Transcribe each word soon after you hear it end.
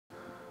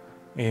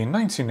In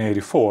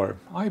 1984,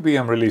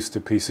 IBM released the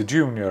PC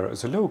Junior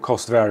as a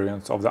low-cost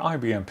variant of the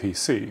IBM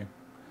PC.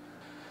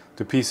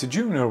 The PC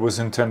Junior was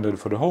intended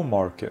for the home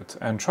market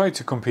and tried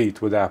to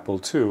compete with Apple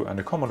II and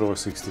the Commodore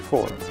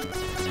 64.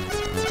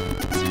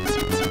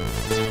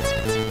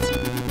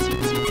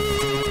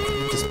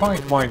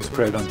 Despite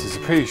widespread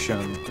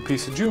anticipation, the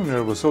PC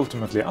Junior was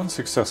ultimately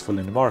unsuccessful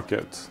in the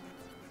market.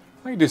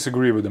 I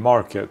disagree with the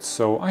market,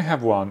 so I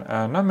have one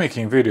and I'm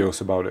making videos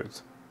about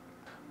it.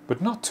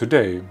 But not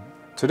today.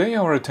 Today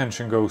our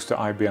attention goes to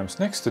IBM's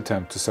next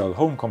attempt to sell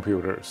home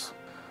computers.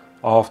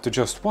 After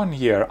just 1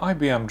 year,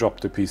 IBM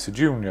dropped the PC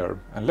Junior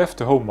and left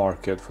the home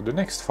market for the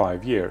next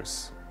 5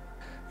 years.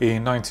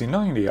 In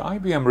 1990,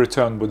 IBM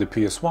returned with the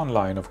PS1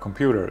 line of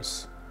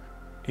computers.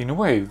 In a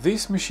way,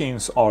 these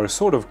machines are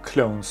sort of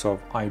clones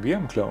of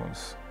IBM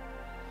clones.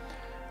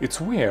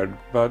 It's weird,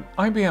 but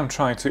IBM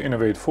tried to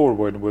innovate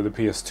forward with the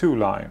PS2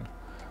 line,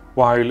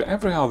 while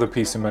every other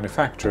PC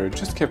manufacturer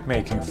just kept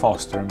making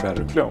faster and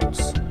better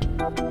clones.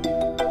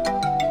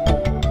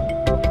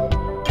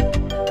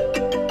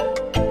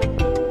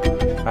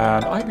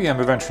 And IBM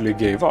eventually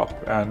gave up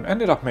and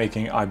ended up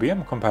making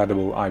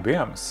IBM-compatible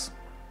IBMs.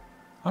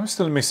 I'm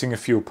still missing a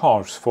few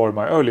parts for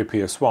my early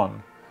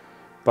PS1,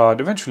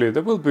 but eventually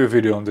there will be a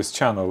video on this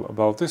channel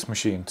about this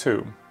machine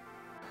too.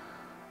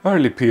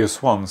 Early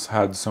PS1s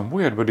had some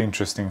weird but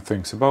interesting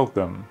things about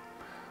them,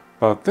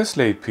 but this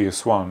late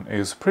PS1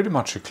 is pretty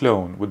much a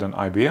clone with an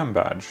IBM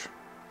badge.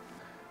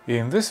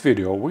 In this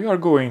video we are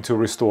going to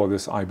restore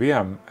this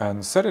IBM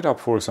and set it up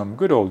for some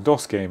good old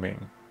DOS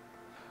gaming.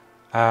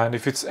 And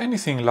if it's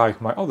anything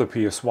like my other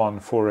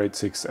PS1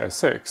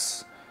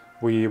 486SX,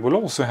 we will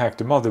also hack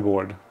the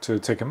motherboard to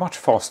take a much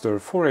faster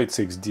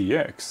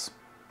 486DX.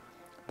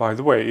 By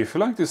the way, if you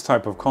like this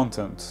type of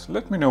content,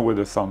 let me know with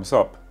a thumbs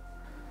up.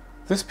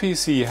 This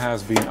PC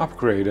has been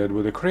upgraded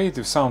with a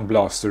Creative Sound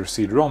Blaster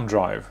CD-ROM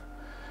drive,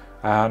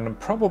 and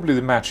probably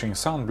the matching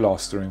Sound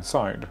Blaster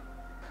inside.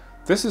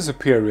 This is a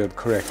period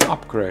correct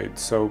upgrade,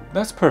 so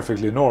that's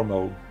perfectly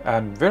normal,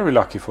 and very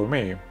lucky for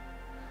me.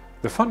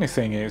 The funny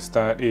thing is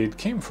that it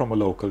came from a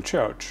local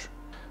church,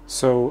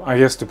 so I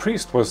guess the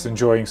priest was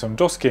enjoying some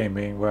DOS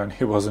gaming when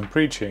he wasn't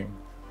preaching.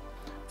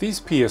 These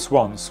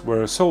PS1s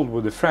were sold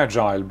with a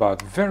fragile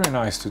but very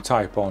nice to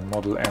type on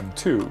model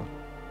M2.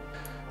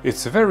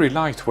 It's a very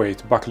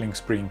lightweight buckling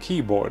spring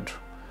keyboard,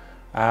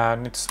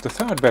 and it's the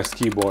third best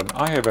keyboard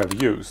I have ever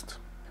used.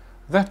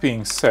 That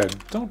being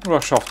said, don't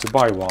rush off to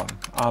buy one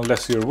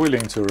unless you're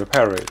willing to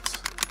repair it.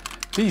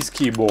 These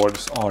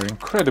keyboards are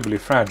incredibly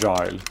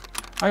fragile.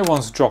 I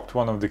once dropped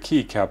one of the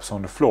keycaps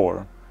on the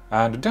floor,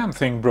 and the damn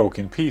thing broke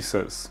in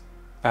pieces.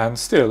 And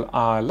still,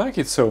 I like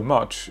it so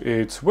much,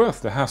 it's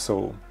worth the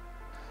hassle.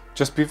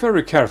 Just be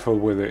very careful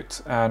with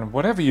it, and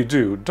whatever you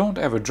do, don't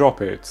ever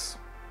drop it.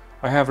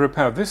 I have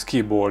repaired this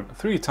keyboard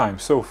 3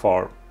 times so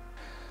far.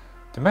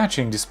 The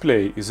matching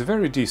display is a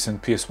very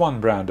decent PS1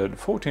 branded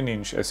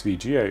 14-inch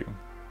SVGA.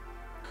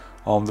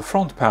 On the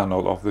front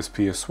panel of this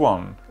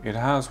PS1, it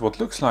has what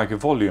looks like a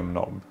volume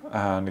knob,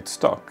 and it's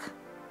stuck.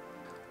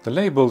 The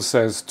label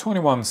says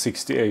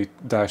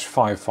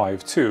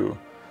 2168-552,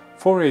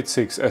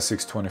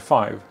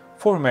 486SX25,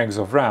 4 megs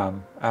of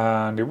RAM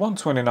and a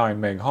 129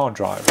 meg hard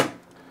drive.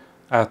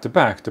 At the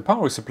back the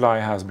power supply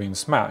has been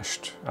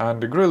smashed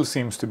and the grill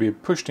seems to be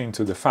pushed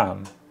into the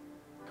fan.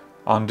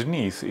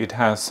 Underneath it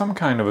has some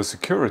kind of a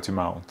security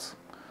mount.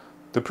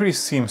 The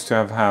priest seems to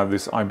have had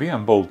this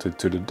IBM bolted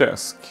to the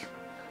desk.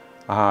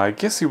 I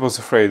guess he was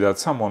afraid that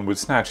someone would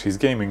snatch his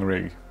gaming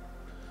rig.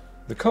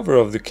 The cover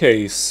of the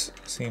case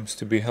seems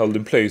to be held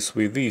in place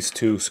with these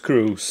 2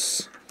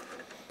 screws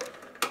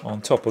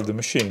on top of the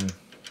machine.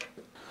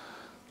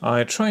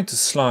 I tried to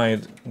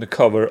slide the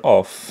cover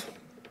off,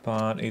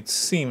 but it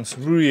seems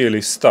really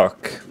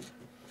stuck.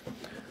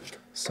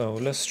 So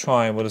let's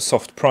try with a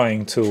soft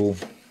prying tool.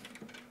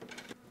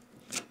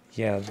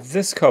 Yeah,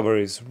 this cover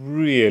is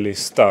really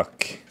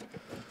stuck,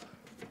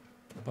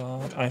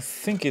 but I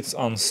think it's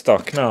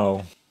unstuck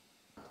now.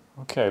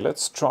 Okay,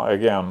 let's try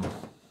again.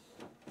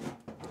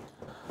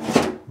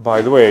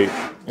 By the way,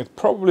 it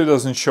probably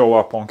doesn't show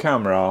up on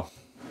camera,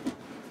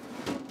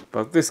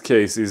 but this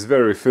case is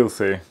very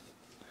filthy.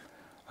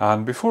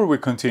 And before we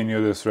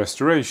continue this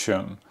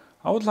restoration,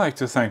 I would like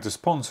to thank the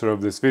sponsor of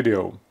this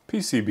video,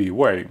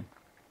 PCBWay.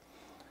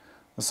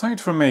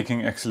 Aside from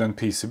making excellent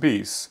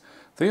PCBs,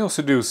 they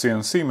also do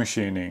CNC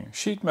machining,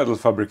 sheet metal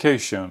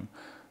fabrication,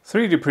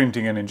 3D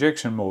printing and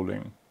injection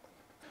molding.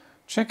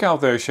 Check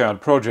out their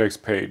shared projects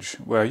page,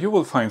 where you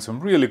will find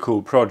some really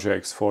cool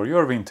projects for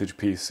your vintage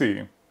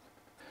PC.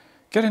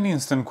 Get an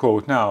instant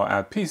quote now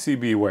at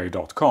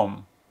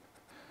PCBWay.com.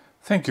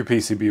 Thank you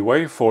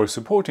PCBWay for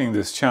supporting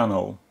this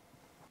channel.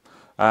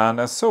 And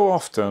as so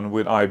often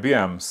with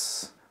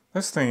IBMs,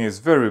 this thing is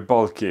very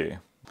bulky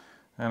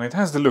and it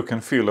has the look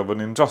and feel of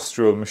an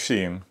industrial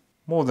machine,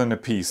 more than a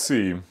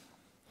PC.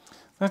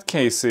 That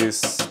case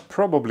is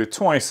probably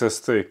twice as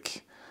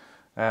thick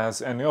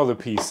as any other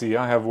PC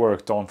I have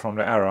worked on from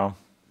the era.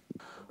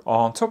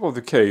 On top of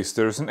the case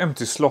there is an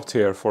empty slot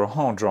here for a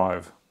hard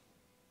drive.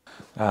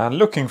 And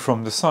looking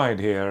from the side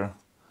here,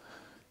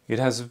 It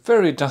has a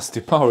very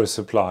dusty power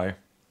supply.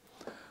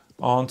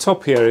 On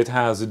top here it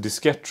has a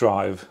diskette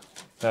drive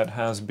that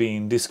has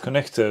been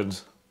disconnected.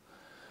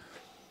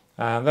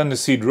 And then the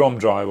CD-ROM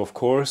drive, of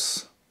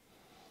course.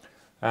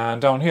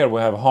 And down here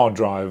we have a hard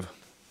drive.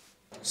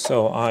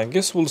 So I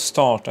guess we'll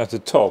start at the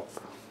top.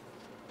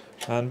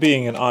 And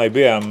being an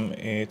IBM,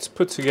 it's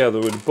put together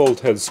with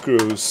bolt head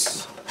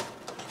screws.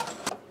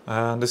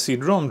 And the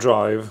CD-ROM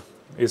drive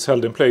is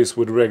held in place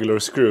with regular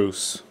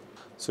screws.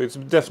 So it's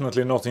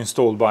definitely not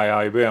installed by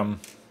IBM.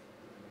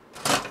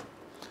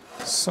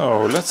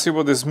 So let's see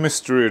what this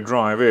mystery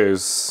drive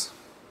is.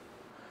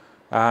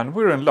 And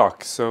we're in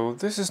luck, so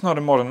this is not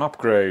a modern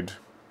upgrade.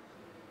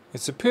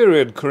 It's a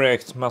period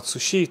correct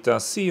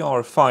Matsushita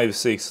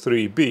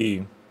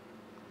CR563B.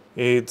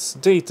 It's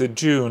dated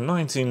June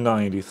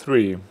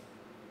 1993.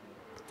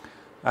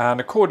 And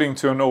according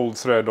to an old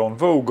thread on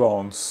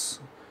Vogons,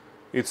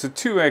 it's a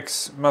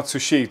 2X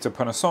Matsushita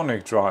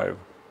Panasonic drive.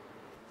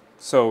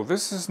 So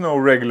this is no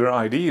regular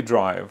IDE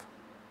drive.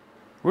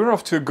 We're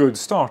off to a good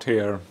start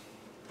here.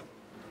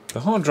 The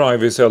hard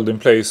drive is held in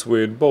place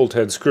with bolt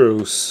head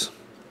screws.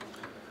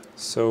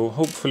 So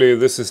hopefully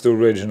this is the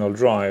original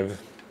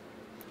drive.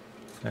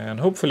 And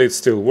hopefully it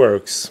still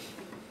works.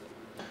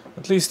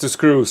 At least the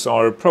screws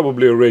are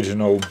probably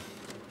original.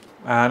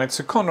 And it's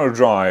a Connor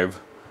drive,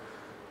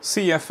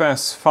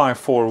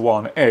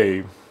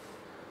 CFS541A.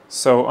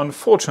 So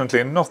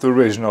unfortunately not the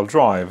original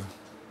drive.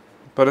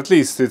 But at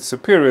least it's a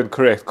period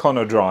correct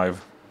Connor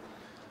drive.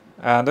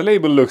 And the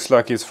label looks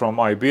like it's from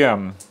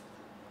IBM.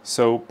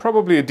 So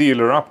probably a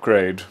dealer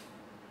upgrade.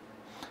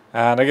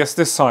 And I guess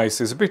this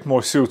size is a bit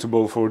more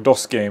suitable for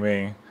DOS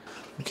gaming.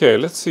 Okay,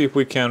 let's see if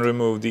we can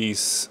remove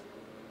these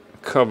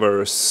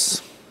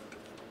covers.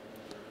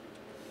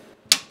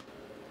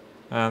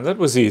 And that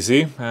was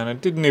easy, and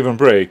it didn't even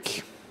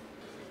break.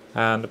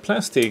 And the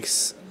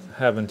plastics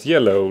haven't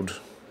yellowed.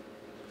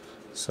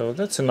 So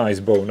that's a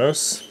nice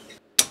bonus.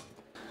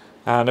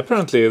 And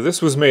apparently this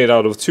was made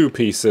out of 2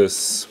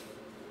 pieces.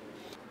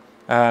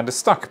 And the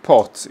stuck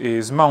pot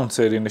is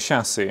mounted in the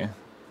chassis.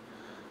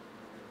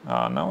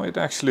 Now it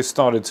actually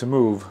started to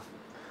move.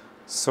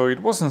 So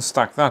it wasn't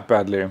stuck that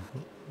badly.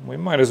 We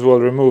might as well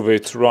remove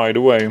it right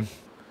away.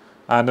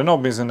 And the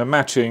knob is in the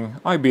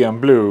matching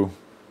IBM blue.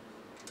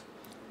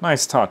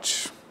 Nice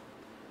touch.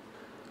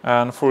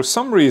 And for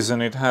some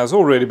reason it has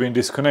already been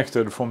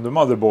disconnected from the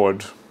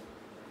motherboard.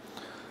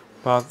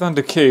 But then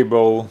the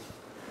cable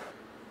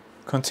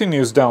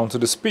continues down to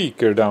the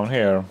speaker down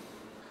here.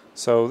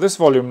 So this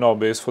volume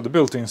knob is for the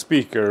built-in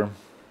speaker.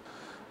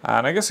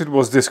 And I guess it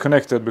was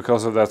disconnected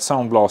because of that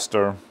sound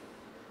blaster.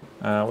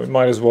 We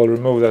might as well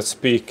remove that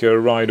speaker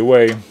right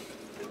away.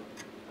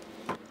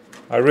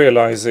 I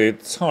realize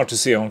it's hard to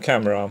see on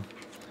camera.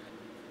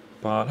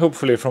 But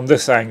hopefully from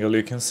this angle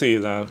you can see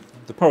that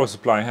the power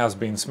supply has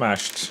been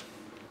smashed.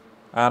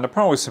 And the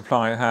power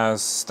supply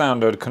has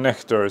standard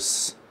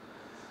connectors.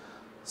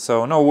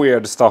 So no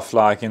weird stuff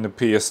like in the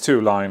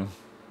PS2 line.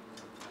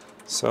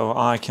 So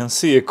I can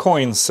see a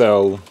coin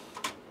cell.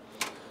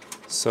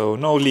 So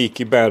no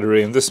leaky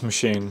battery in this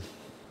machine.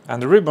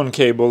 And the ribbon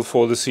cable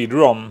for the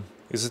CD-ROM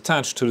is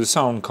attached to the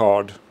sound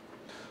card.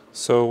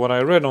 So what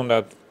I read on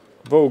that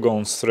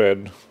Vogons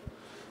thread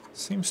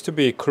seems to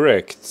be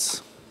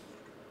correct.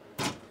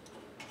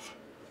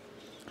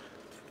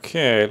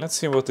 Okay, let's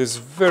see what this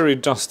very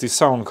dusty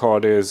sound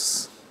card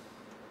is.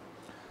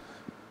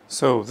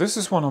 So this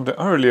is one of the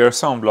earlier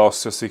Sound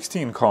Blaster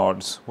 16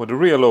 cards with a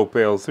real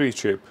OPL3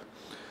 chip.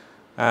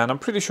 And I'm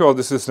pretty sure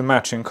this is the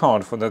matching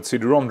card for that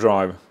CD-ROM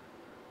drive.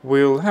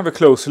 We'll have a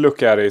closer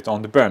look at it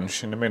on the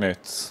bench in a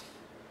minute.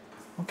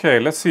 Okay,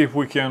 let's see if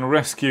we can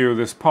rescue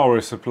this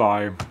power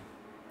supply.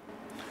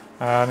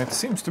 And it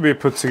seems to be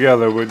put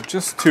together with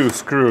just 2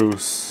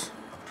 screws.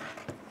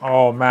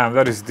 Oh man,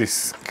 that is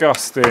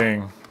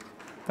disgusting.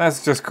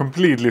 That's just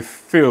completely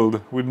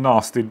filled with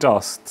nasty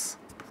dust.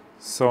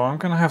 So I'm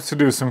gonna have to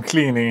do some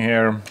cleaning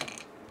here.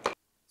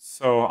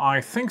 So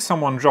I think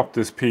someone dropped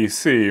this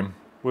PC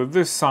with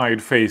this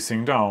side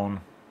facing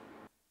down.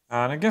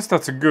 And I guess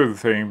that's a good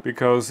thing,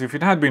 because if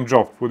it had been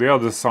dropped with the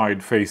other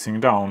side facing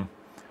down,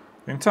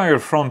 the entire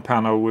front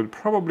panel would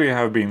probably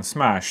have been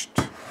smashed.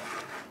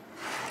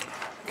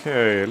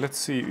 Okay, let's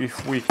see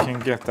if we can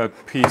get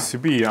that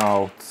PCB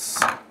out.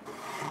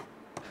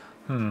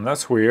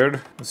 That's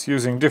weird. It's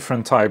using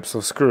different types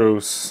of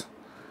screws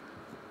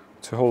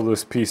to hold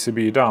this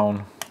PCB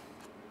down.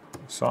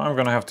 So I'm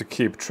gonna have to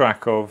keep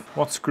track of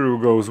what screw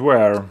goes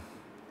where.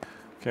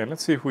 Okay,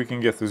 let's see if we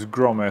can get this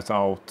grommet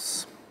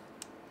out.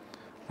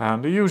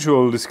 And the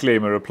usual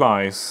disclaimer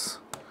applies.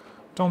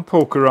 Don't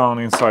poke around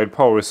inside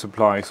power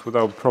supplies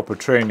without proper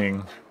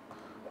training.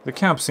 The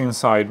caps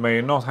inside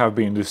may not have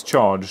been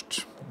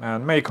discharged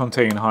and may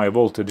contain high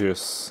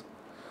voltages.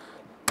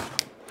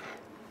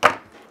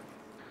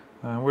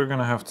 And we're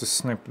gonna have to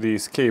snip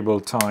these cable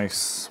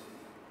ties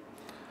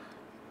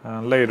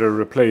and later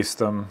replace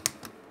them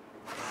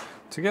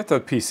to get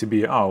that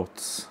PCB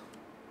out.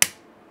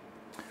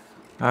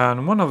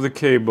 And one of the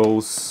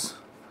cables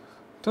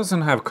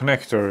doesn't have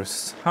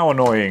connectors. How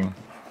annoying.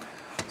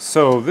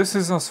 So this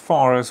is as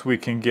far as we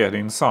can get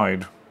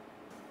inside.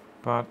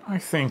 But I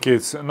think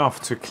it's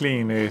enough to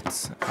clean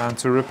it and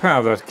to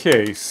repair that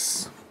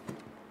case.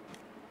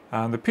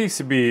 And the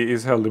PCB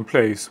is held in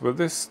place with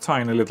this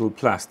tiny little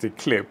plastic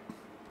clip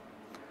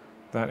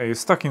that is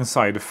stuck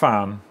inside the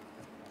fan,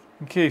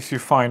 in case you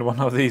find one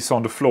of these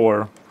on the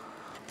floor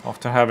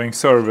after having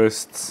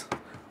serviced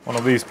one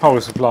of these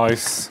power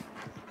supplies.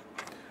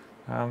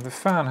 And the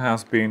fan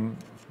has been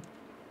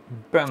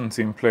bent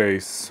in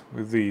place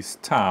with these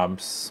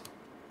tabs.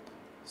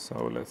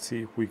 So let's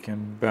see if we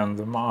can bend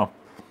them up.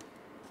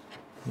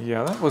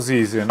 Yeah, that was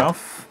easy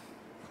enough.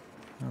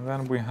 And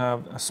then we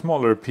have a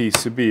smaller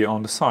PCB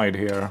on the side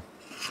here.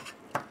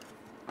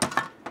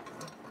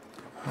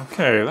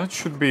 Okay, that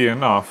should be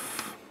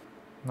enough.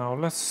 Now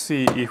let's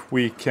see if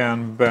we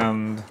can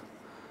bend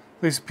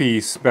this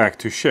piece back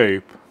to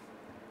shape.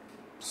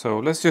 So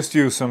let's just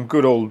use some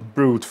good old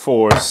brute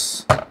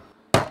force.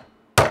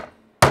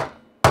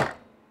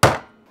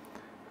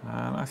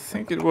 And I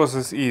think it was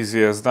as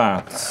easy as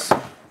that.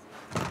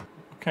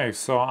 Okay,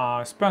 so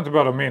I spent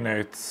about a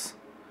minute.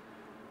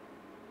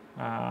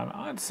 And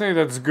I'd say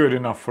that's good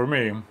enough for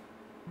me.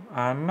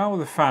 And now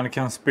the fan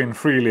can spin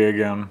freely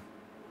again.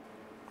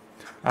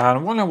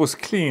 And while I was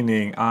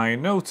cleaning, I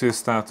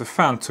noticed that the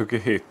fan took a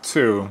hit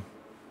too.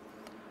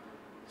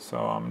 So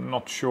I'm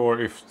not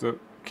sure if the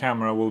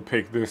camera will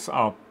pick this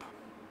up.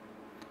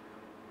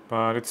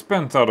 But it's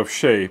bent out of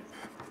shape.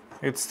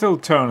 It still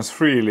turns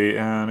freely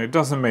and it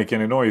doesn't make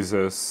any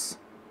noises.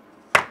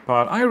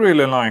 But I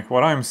really like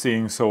what I'm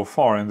seeing so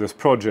far in this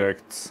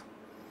project.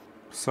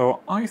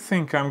 So I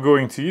think I'm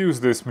going to use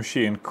this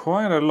machine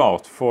quite a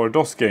lot for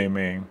DOS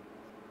gaming.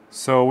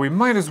 So we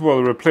might as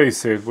well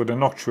replace it with a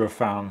Noctua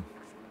fan.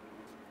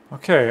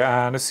 Okay,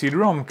 and the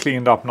CD-ROM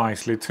cleaned up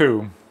nicely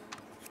too.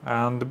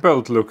 And the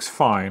belt looks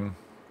fine.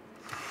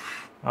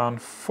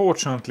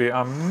 Unfortunately,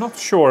 I'm not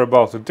sure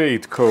about the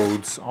date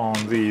codes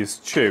on these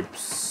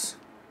chips.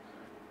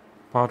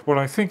 But what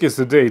I think is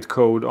the date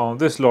code on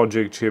this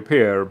logic chip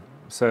here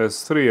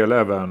says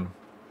 311.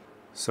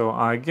 So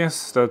I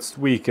guess that's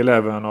week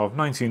 11 of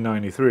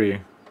 1993.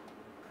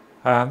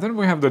 And then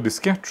we have the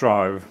diskette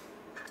drive.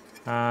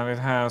 And it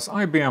has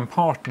IBM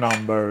part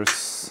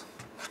numbers.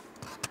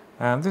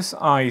 And this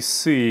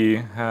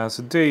IC has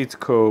a date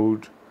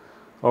code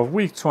of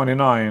week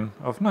 29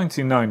 of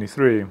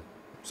 1993.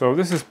 So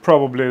this is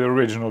probably the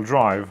original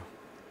drive.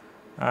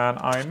 And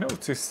I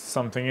noticed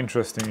something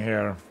interesting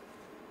here.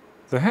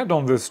 The head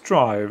on this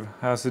drive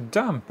has a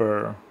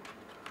damper.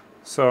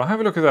 So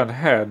have a look at that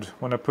head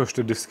when I push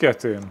the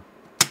diskette in.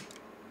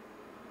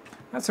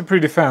 That's a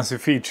pretty fancy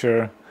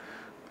feature.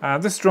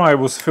 And this drive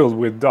was filled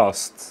with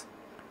dust.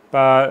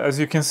 But as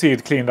you can see,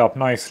 it cleaned up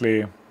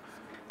nicely.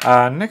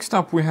 And next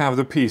up we have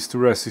the piece de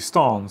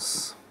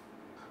resistance.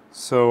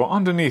 So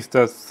underneath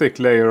that thick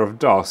layer of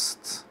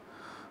dust,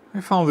 I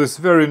found this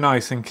very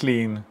nice and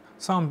clean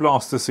Sound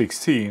Blaster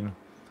 16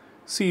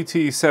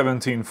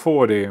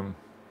 CT1740.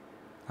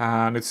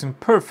 And it's in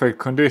perfect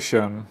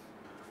condition.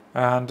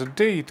 And the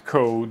date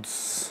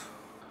codes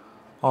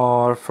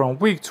are from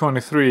week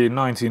 23,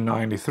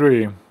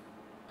 1993.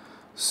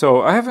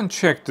 So I haven't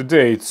checked the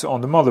dates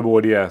on the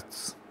motherboard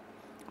yet,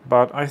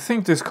 but I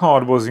think this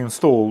card was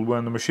installed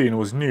when the machine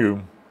was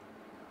new.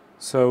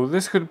 So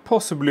this could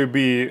possibly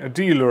be a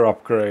dealer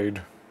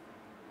upgrade.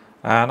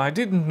 And I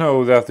didn't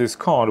know that this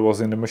card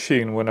was in the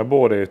machine when I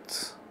bought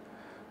it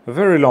a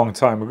very long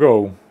time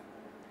ago.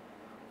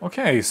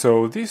 Okay,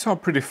 so these are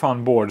pretty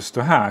fun boards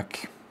to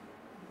hack.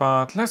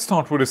 But let's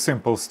start with the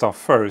simple stuff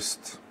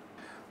first.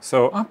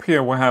 So up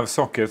here we have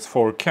sockets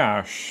for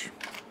cache.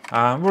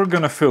 And we're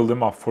gonna fill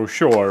them up for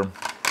sure.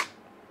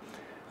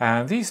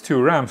 And these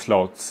two RAM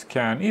slots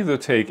can either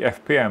take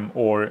FPM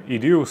or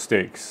EDU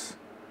sticks.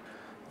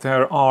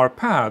 There are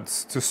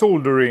pads to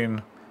solder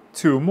in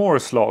 2 more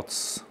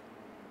slots.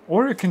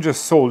 Or you can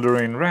just solder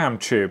in RAM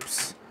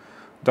chips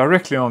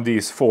directly on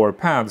these 4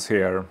 pads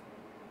here.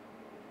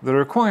 The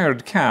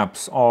required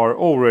caps are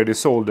already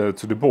soldered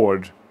to the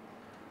board.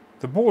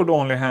 The board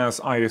only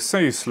has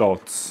ISA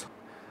slots,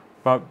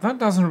 but that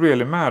doesn't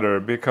really matter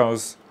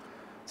because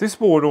this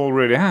board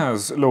already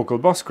has local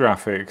bus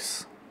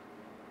graphics.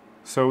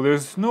 So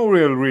there's no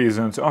real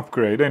reason to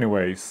upgrade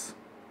anyways.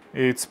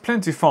 It's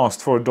plenty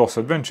fast for DOS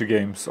adventure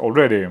games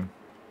already.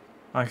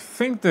 I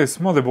think this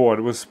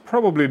motherboard was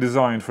probably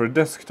designed for a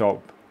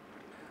desktop.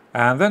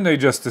 And then they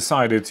just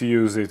decided to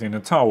use it in a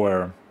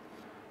tower.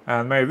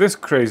 And made this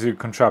crazy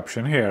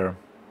contraption here.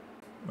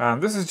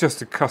 And this is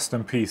just a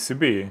custom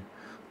PCB.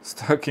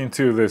 Stuck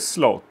into this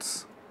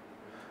slot.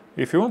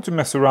 If you want to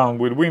mess around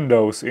with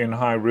Windows in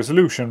high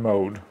resolution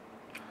mode,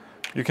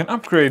 you can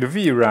upgrade a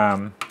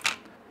VRAM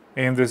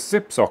in this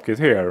zip socket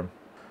here.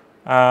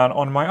 And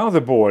on my other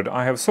board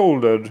I have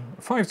soldered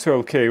a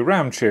 512K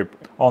RAM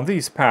chip on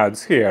these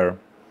pads here.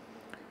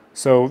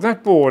 So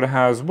that board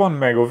has 1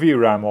 meg of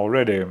VRAM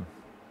already.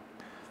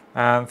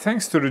 And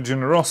thanks to the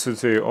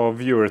generosity of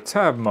viewer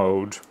tab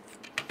mode,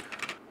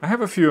 I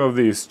have a few of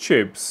these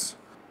chips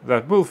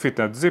that will fit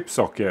that zip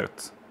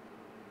socket.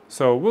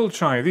 So we'll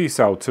try these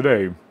out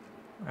today.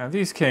 And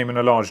these came in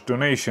a large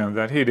donation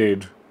that he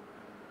did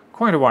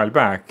quite a while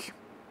back.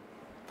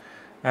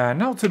 And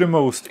now to the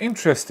most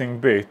interesting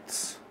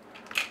bit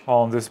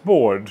on this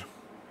board.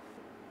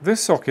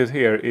 This socket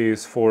here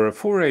is for a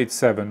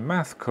 487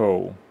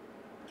 MathCo.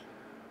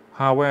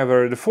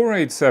 However, the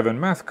 487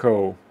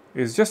 MathCo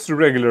is just a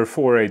regular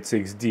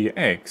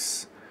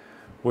 486DX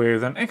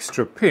with an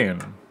extra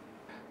pin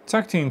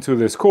tucked into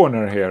this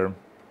corner here.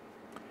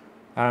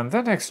 And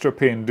that extra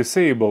pin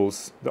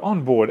disables the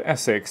onboard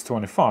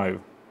SX25.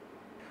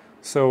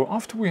 So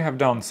after we have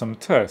done some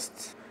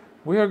tests,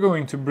 we are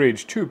going to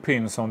bridge 2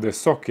 pins on this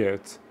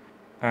socket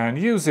and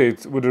use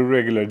it with a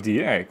regular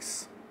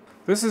DX.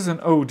 This is an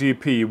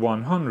ODP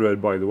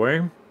 100, by the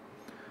way,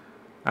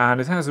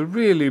 and it has a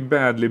really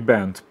badly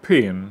bent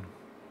pin.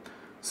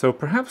 So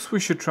perhaps we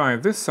should try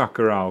this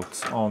sucker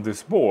out on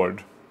this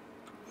board.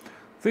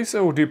 This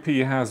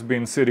ODP has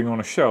been sitting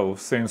on a shelf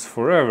since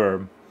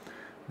forever,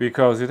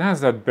 because it has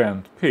that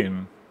bent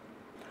pin.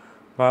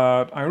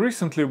 But I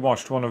recently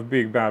watched one of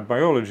Big Bad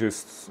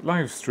Biologist's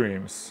live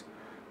streams,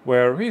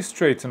 where he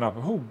straightened up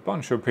a whole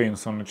bunch of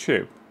pins on the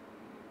chip.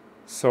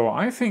 So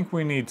I think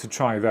we need to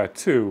try that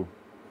too,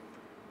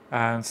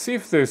 and see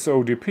if this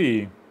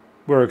ODP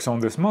works on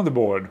this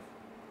motherboard.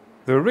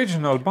 The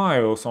original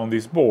BIOS on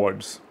these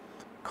boards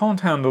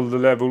can't handle the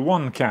level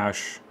 1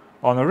 cache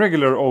on a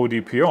regular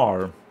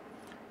ODPR,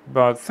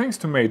 but thanks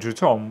to Major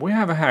Tom we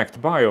have a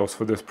hacked BIOS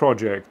for this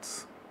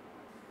project.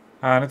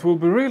 And it will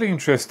be really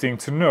interesting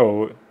to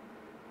know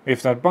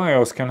if that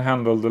BIOS can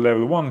handle the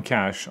level 1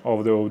 cache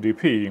of the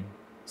ODP.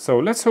 So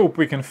let's hope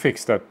we can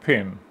fix that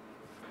pin.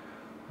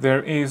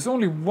 There is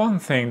only one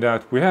thing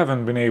that we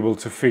haven't been able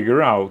to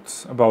figure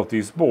out about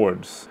these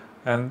boards,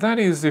 and that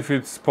is if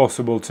it's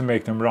possible to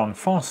make them run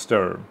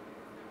faster.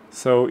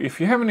 So if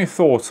you have any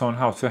thoughts on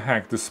how to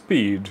hack the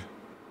speed,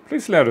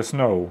 please let us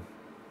know.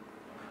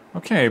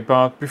 Okay,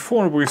 but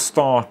before we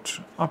start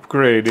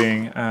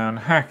upgrading and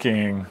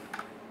hacking,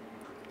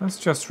 let's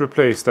just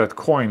replace that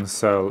coin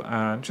cell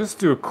and just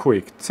do a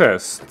quick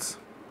test.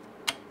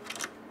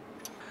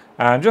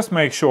 And just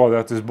make sure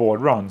that this board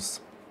runs.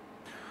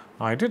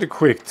 I did a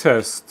quick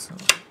test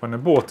when I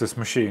bought this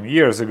machine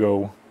years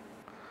ago,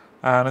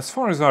 and as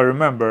far as I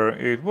remember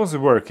it was a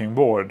working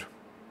board.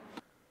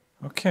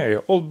 Okay,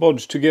 all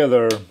bodged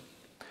together.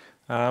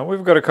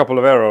 We've got a couple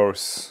of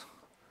errors,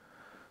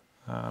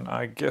 and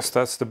I guess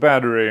that's the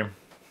battery.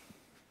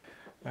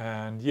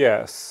 And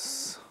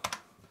yes.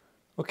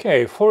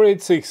 Okay,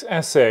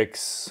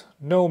 486SX,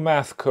 no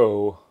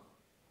MathCo,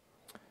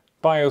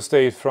 BIOS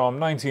date from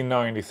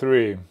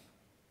 1993.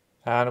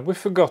 And we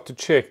forgot to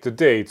check the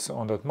dates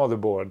on that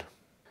motherboard.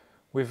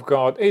 We've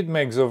got 8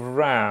 megs of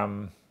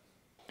RAM,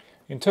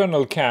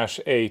 internal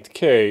cache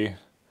 8K,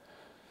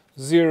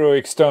 0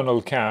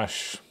 external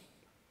cache.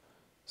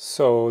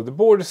 So the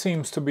board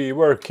seems to be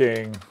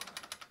working.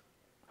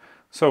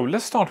 So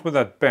let's start with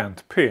that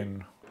bent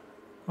pin.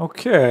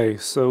 Okay,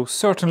 so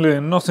certainly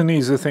not an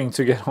easy thing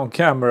to get on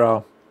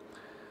camera.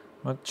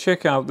 But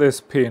check out this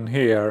pin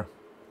here.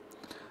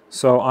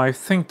 So I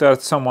think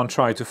that someone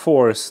tried to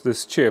force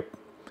this chip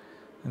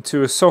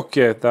into a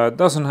socket that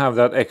doesn't have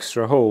that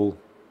extra hole.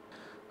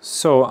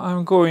 So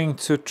I'm going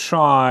to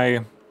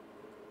try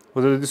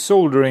with a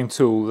desoldering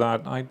tool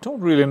that I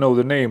don't really know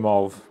the name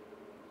of,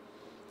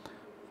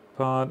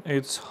 but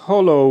it's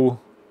hollow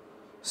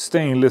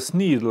stainless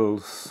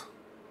needles.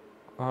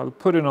 I'll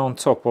put it on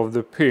top of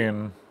the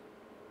pin,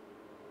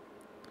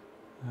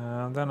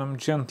 and then I'm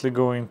gently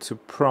going to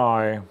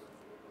pry.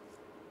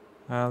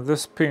 And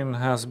this pin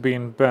has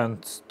been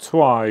bent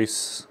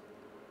twice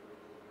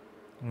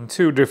in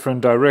 2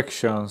 different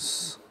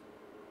directions,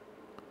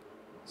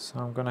 so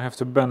I'm gonna have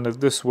to bend it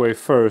this way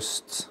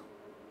first,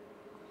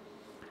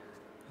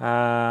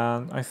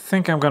 and I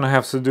think I'm gonna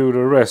have to do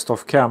the rest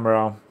off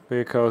camera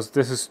because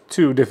this is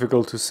too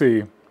difficult to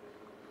see.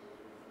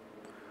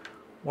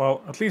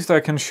 Well, at least I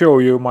can show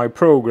you my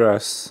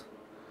progress.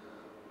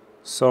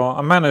 So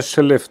I managed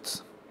to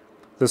lift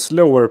this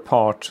lower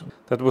part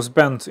that was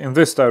bent in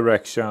this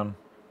direction,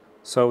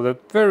 so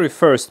that very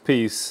first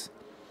piece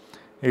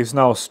is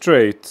now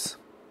straight.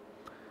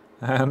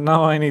 And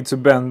now I need to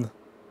bend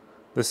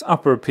this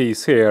upper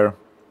piece here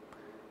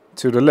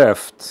to the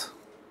left.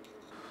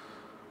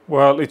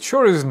 Well, it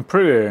sure isn't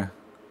pretty,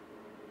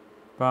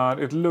 but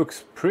it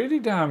looks pretty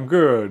damn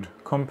good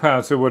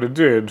compared to what it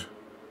did.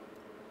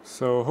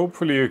 So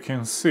hopefully you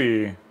can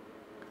see.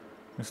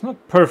 It's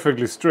not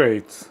perfectly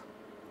straight,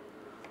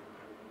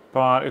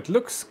 but it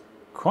looks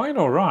quite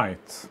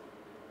alright.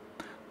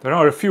 There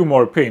are a few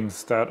more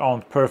pins that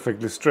aren't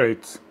perfectly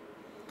straight,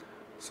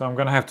 so I'm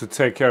gonna have to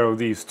take care of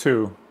these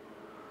too.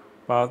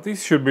 But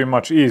these should be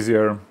much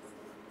easier.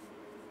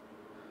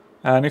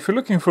 And if you're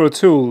looking for a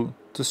tool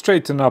to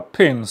straighten up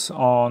pins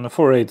on a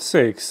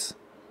 486,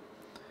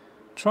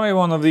 try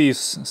one of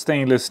these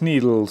stainless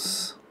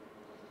needles.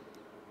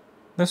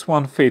 This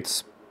one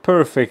fits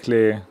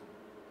perfectly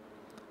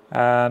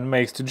and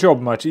makes the job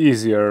much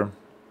easier.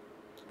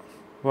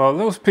 Well,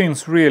 those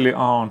pins really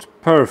aren't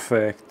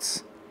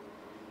perfect,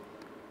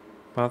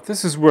 but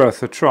this is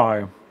worth a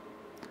try.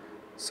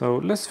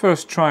 So let's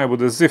first try with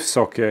the ZIF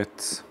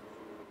socket.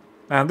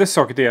 And this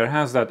socket here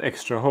has that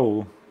extra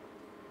hole.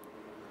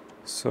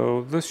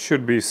 So this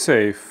should be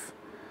safe.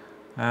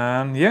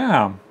 And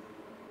yeah,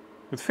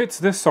 it fits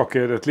this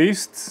socket at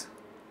least.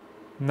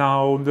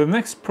 Now the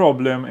next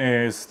problem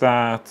is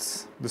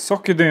that the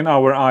socket in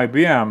our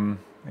IBM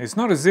is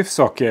not a ZIF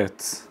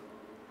socket.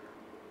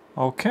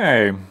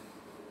 Okay,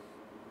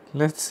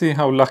 let's see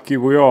how lucky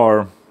we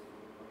are.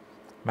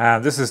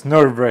 Man, this is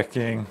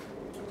nerve-wracking.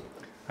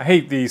 I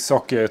hate these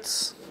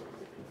sockets.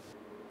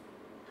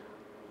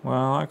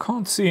 Well, I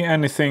can't see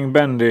anything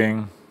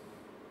bending.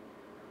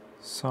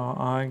 So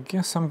I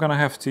guess I'm gonna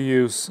have to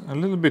use a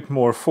little bit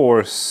more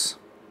force.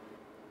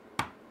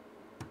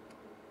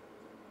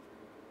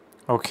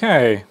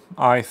 Okay,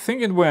 I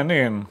think it went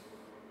in.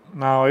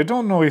 Now I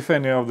don't know if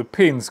any of the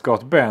pins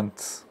got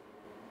bent,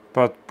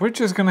 but we're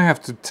just gonna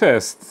have to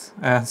test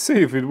and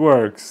see if it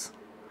works.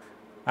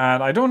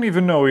 And I don't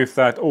even know if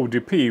that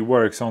ODP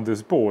works on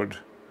this board,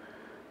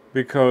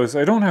 because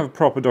I don't have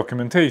proper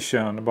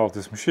documentation about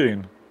this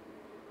machine.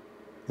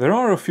 There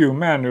are a few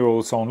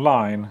manuals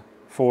online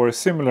for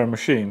similar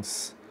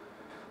machines,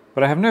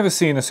 but I have never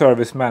seen a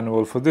service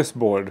manual for this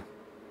board.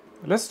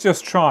 Let's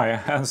just try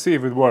and see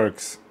if it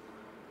works.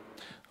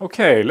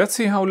 Okay, let's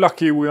see how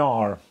lucky we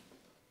are.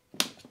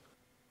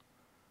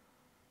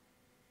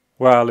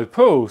 Well, it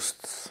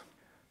posts,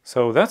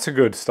 so that's a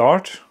good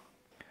start.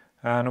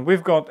 And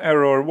we've got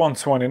error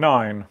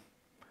 129.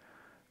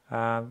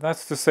 And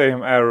that's the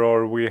same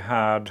error we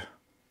had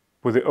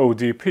with the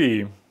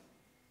ODP.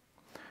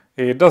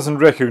 It doesn't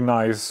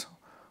recognize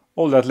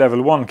all that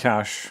level 1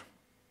 cache.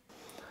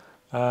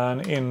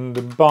 And in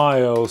the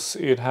BIOS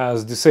it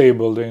has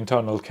disabled the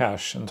internal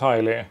cache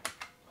entirely.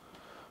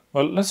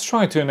 Well, let's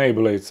try to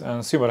enable it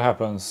and see what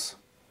happens.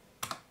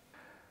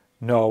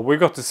 No, we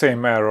got the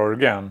same error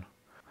again.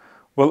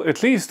 Well,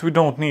 at least we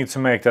don't need to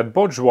make that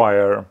bodge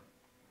wire.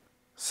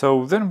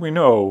 So then we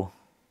know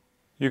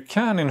you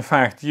can in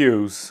fact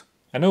use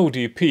an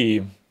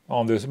ODP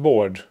on this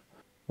board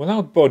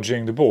without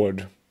bodging the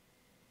board.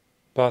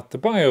 But the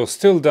BIOS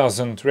still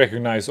doesn't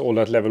recognize all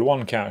that level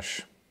 1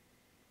 cache.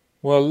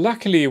 Well,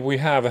 luckily we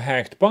have a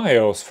hacked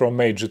BIOS from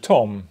Major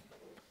Tom.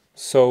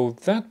 So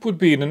that would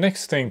be the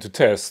next thing to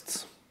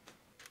test.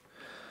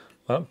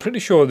 I'm pretty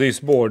sure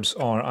these boards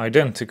are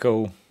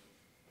identical.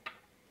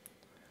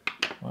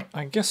 Well,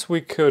 I guess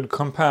we could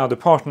compare the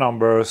part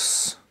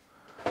numbers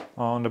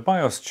on the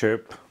BIOS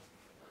chip.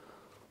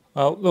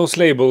 Well, those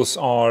labels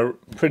are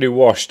pretty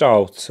washed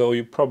out, so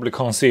you probably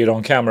can't see it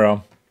on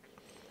camera.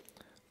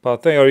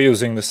 But they are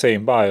using the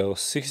same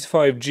BIOS,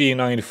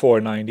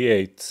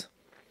 65G9498.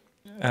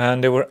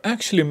 And they were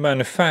actually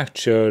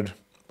manufactured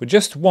with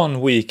just 1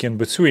 week in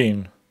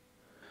between.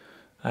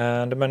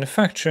 And the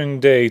manufacturing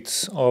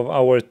date of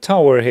our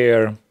tower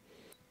here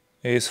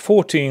is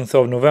 14th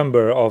of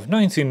November of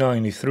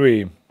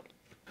 1993.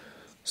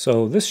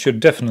 So this should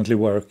definitely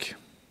work.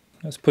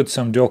 Let's put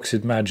some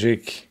DeoxIT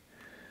magic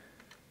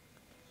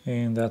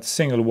in that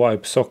single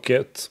wipe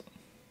socket.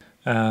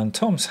 And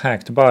Tom's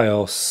hacked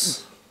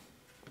BIOS.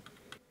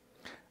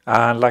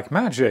 And like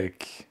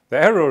magic, the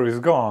error is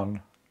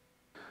gone.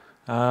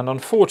 And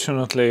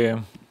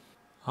unfortunately,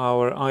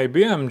 our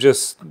IBM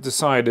just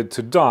decided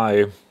to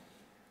die.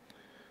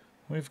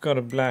 We've got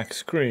a black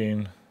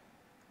screen.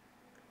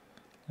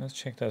 Let's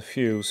check that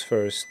fuse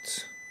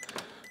first.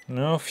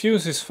 No,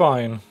 fuse is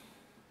fine.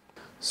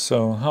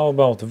 So how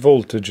about the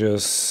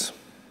voltages?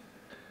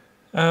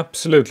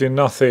 Absolutely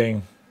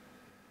nothing.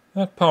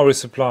 That power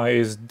supply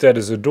is dead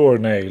as a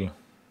doornail.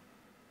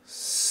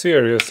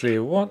 Seriously,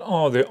 what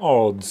are the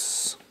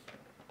odds?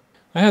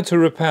 I had to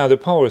repair the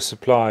power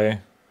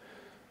supply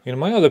in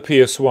my other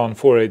PS1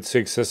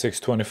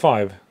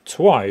 486SX25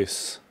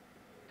 twice.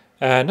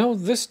 And now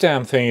this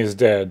damn thing is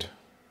dead.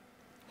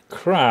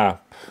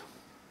 Crap.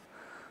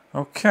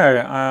 Okay,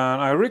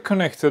 and I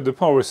reconnected the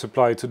power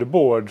supply to the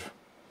board.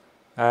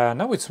 And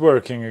now it's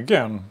working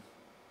again.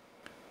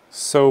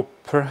 So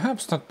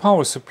perhaps that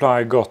power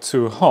supply got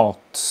too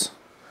hot.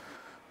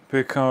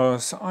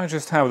 Because I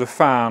just have the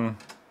fan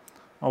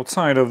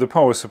outside of the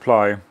power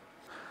supply.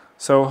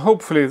 So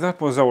hopefully that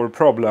was our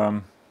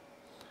problem.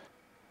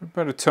 We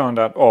better turn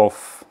that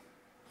off.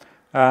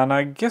 And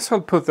I guess I'll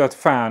put that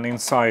fan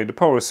inside the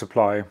power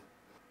supply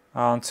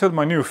until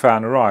my new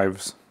fan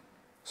arrives.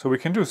 So we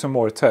can do some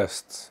more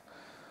tests.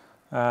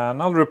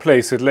 And I'll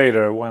replace it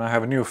later when I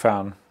have a new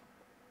fan.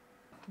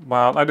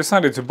 Well, I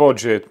decided to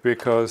bodge it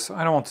because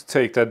I don't want to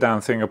take that damn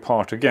thing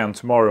apart again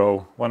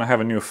tomorrow when I have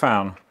a new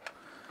fan.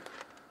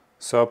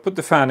 So I'll put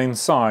the fan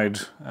inside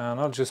and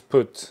I'll just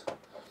put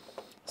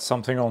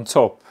something on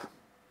top.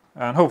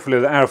 And hopefully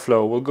the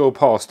airflow will go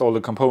past all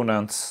the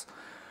components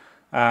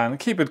and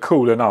keep it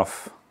cool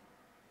enough.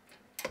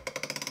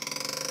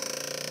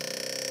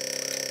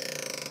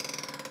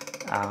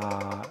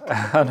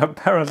 And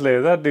apparently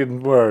that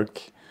didn't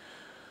work.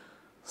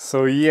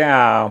 So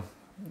yeah,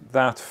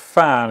 that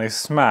fan is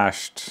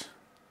smashed.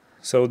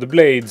 So the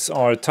blades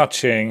are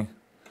touching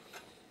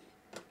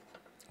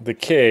the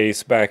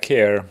case back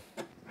here.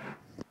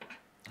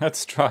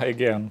 Let's try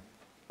again.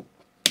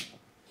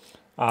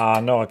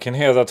 No, I can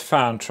hear that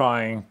fan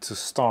trying to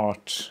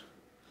start.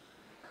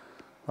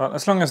 Well,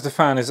 as long as the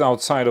fan is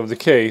outside of the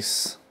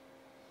case,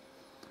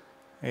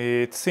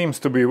 it seems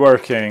to be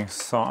working,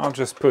 so I'll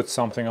just put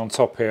something on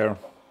top here.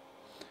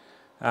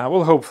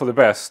 We'll hope for the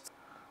best.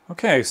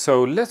 Okay,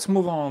 so let's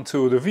move on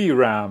to the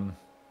VRAM.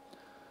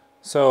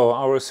 So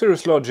our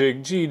Cirrus Logic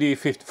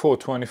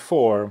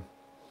GD5424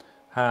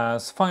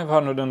 has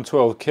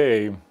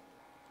 512K.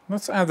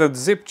 Let's add that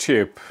zip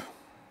chip.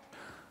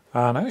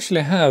 And I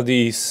actually have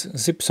these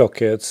zip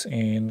sockets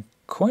in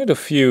quite a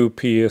few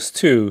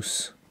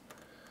PS2s,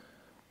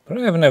 but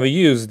I have never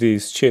used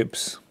these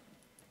chips.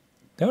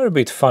 They are a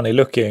bit funny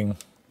looking.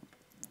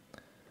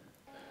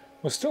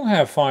 We still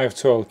have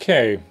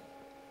 512K.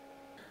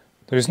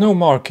 There is no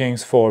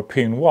markings for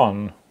pin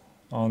 1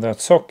 on that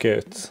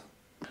socket,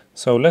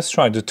 so let's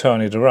try to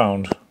turn it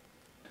around.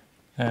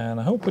 And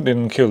I hope we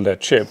didn't kill that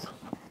chip.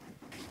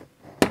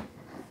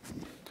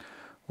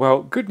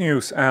 Well, good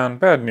news and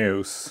bad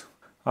news.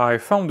 I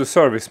found the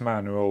service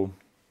manual,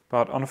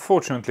 but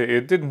unfortunately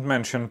it didn't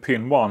mention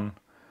pin 1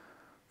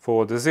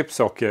 for the zip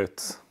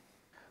socket.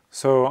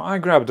 So I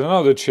grabbed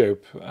another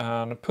chip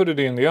and put it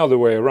in the other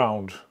way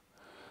around,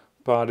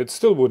 but it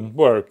still wouldn't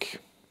work.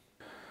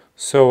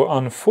 So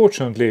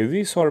unfortunately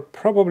these are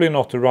probably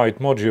not the right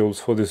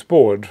modules for this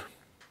board.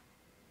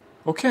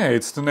 Okay,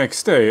 it's the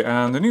next day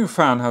and the new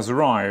fan has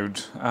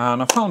arrived,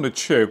 and I found a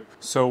chip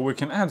so we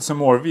can add some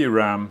more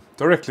VRAM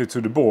directly to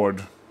the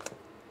board.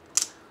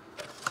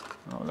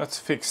 Now let's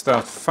fix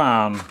that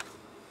fan.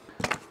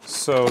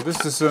 So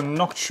this is a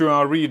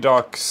Noctua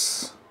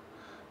Redux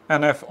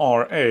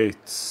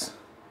NFR8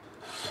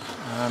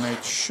 and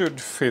it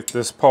should fit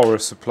this power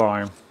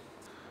supply.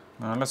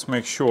 Now let's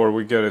make sure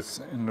we get it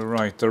in the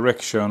right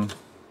direction.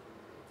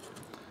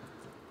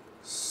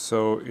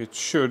 So it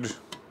should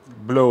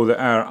blow the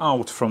air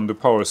out from the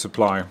power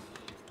supply.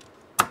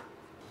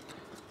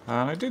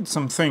 And I did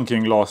some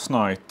thinking last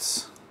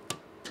night.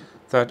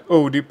 That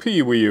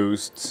ODP we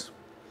used,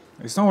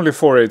 it's only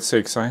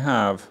 486 I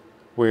have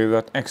with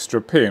that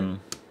extra pin.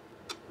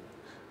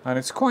 And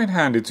it's quite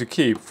handy to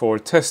keep for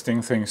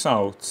testing things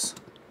out.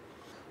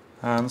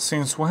 And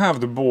since we have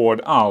the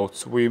board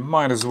out, we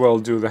might as well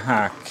do the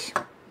hack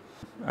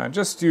and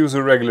just use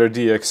a regular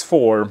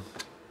DX4.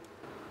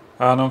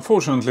 And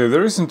unfortunately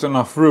there isn't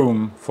enough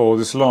room for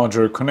this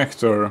larger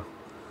connector,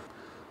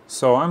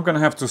 so I'm gonna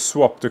have to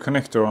swap the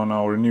connector on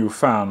our new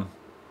fan.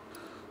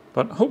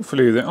 But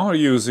hopefully they are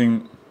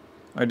using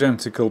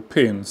identical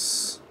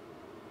pins,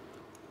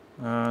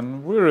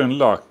 and we're in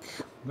luck.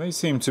 They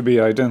seem to be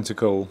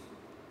identical.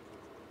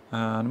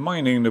 And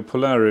minding the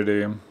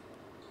polarity,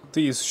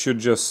 these should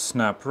just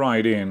snap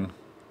right in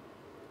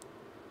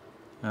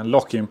and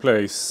lock in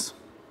place.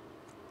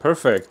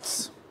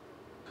 Perfect.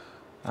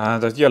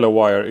 And that yellow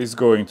wire is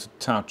going to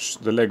touch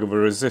the leg of a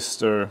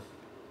resistor,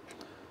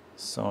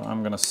 so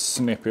I'm gonna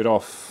snip it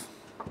off.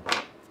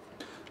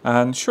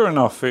 And sure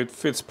enough, it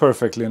fits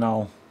perfectly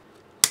now.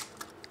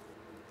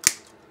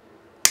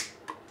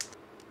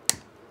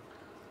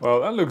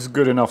 Well, that looks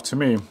good enough to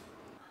me.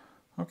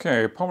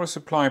 Okay, power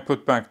supply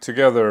put back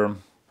together.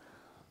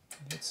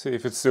 Let's see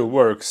if it still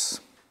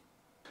works.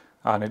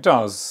 And it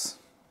does.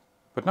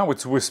 But now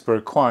it's whisper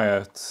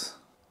quiet.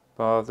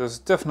 But there's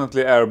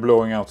definitely air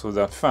blowing out of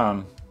that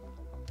fan.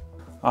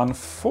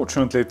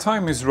 Unfortunately,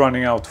 time is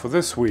running out for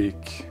this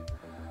week.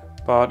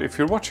 But if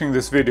you're watching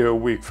this video a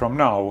week from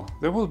now,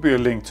 there will be a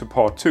link to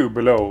part 2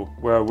 below,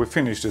 where we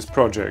finish this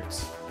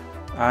project.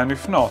 And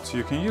if not,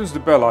 you can use the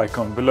bell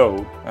icon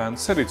below and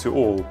set it to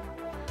all.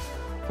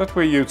 That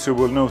way YouTube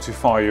will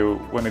notify you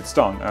when it's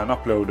done and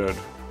uploaded.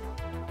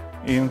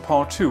 In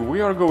part 2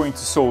 we are going to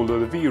solder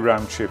the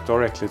VRAM chip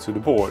directly to the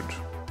board,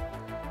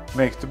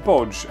 make the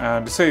bodge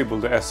and disable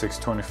the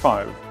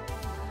SX25,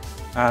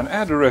 and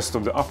add the rest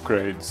of the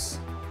upgrades.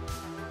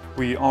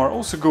 We are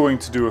also going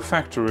to do a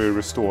factory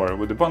restore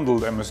with the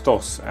bundled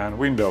MS-DOS and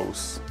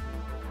Windows.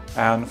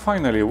 And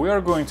finally we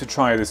are going to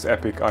try this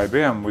epic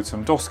IBM with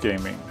some DOS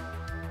gaming.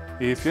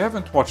 If you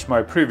haven't watched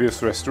my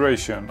previous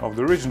restoration of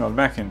the original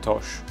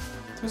Macintosh,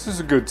 this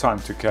is a good time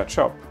to catch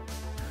up.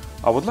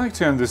 I would like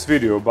to end this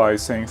video by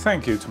saying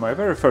thank you to my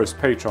very first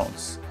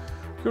patrons.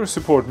 Your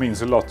support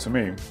means a lot to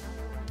me.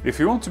 If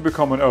you want to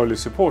become an early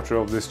supporter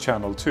of this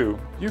channel too,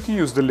 you can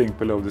use the link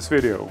below this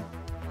video.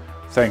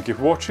 Thank you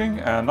for watching,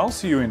 and I'll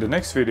see you in the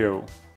next video.